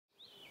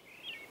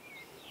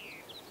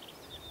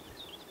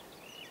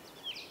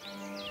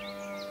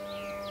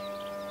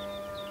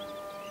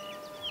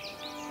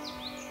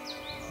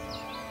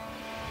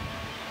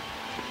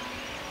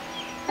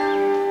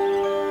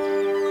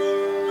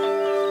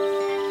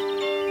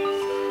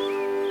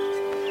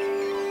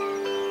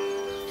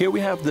Here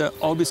we have the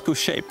Abisko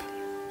Shape.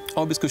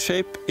 Abisko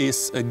Shape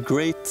is a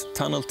great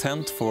tunnel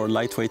tent for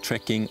lightweight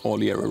trekking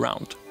all year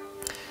around.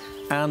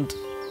 And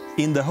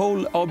in the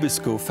whole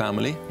Abisko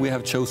family, we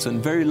have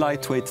chosen very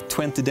lightweight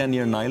 20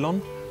 denier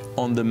nylon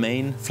on the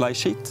main fly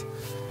sheet.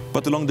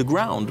 But along the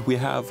ground, we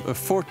have a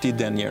 40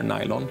 denier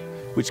nylon,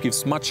 which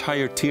gives much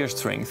higher tear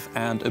strength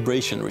and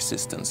abrasion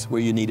resistance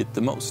where you need it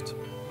the most.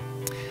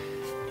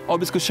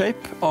 Abisko Shape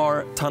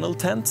are tunnel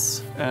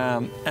tents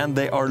and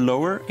they are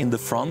lower in the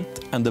front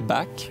and the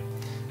back,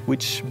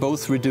 which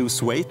both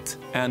reduce weight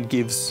and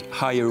gives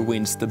higher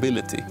wind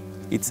stability.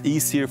 It's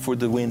easier for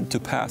the wind to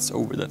pass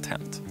over the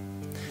tent.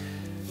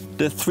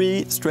 The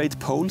 3 straight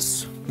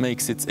poles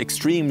makes it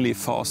extremely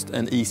fast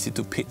and easy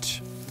to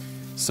pitch.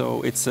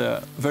 So it's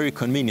a very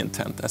convenient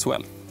tent as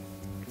well.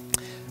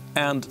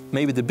 And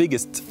maybe the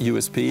biggest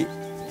USP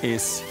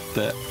is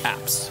the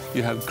apps.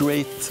 You have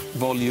great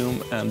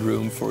volume and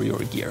room for your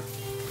gear.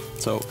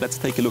 So let's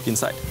take a look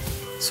inside.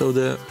 So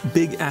the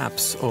big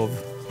apps of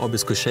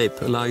Abisko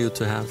Shape allow you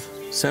to have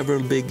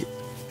several big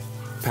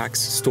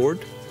packs stored,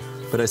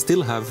 but I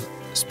still have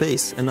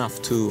space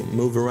enough to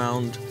move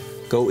around,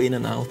 go in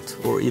and out,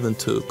 or even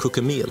to cook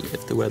a meal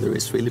if the weather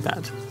is really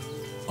bad.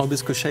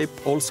 Abisko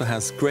Shape also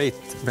has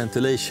great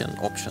ventilation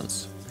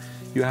options.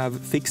 You have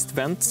fixed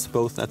vents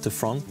both at the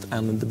front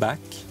and in the back,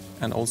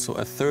 and also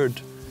a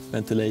third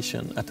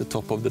ventilation at the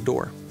top of the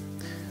door.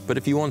 But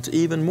if you want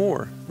even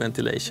more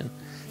ventilation,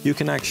 you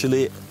can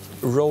actually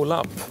roll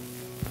up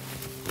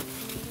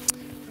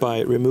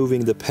by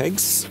removing the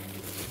pegs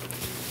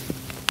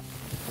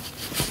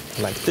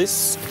like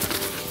this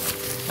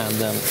and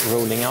then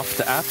rolling up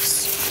the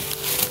apps.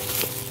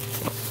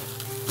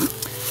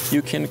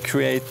 You can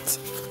create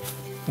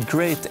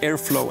great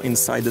airflow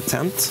inside the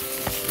tent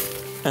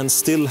and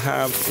still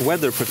have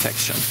weather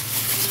protection.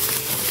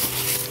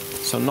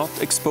 So not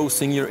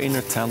exposing your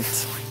inner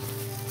tent,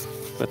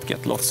 but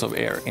get lots of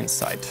air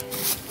inside.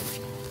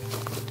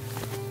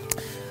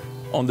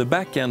 On the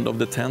back end of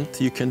the tent,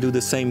 you can do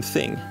the same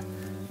thing.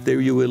 There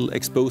you will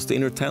expose the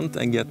inner tent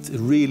and get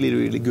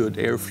really good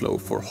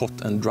airflow for hot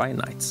and dry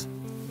nights.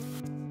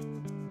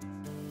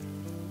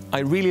 I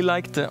really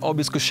like the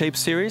Abisko Shape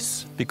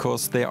series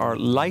because they are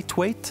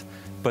lightweight,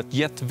 but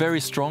yet very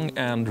strong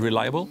and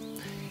reliable.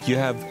 You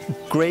have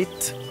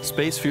great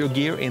space for your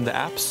gear in the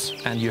apps,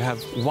 and you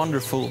have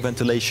wonderful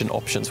ventilation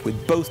options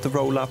with both the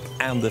roll-up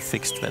and the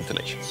fixed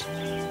ventilations.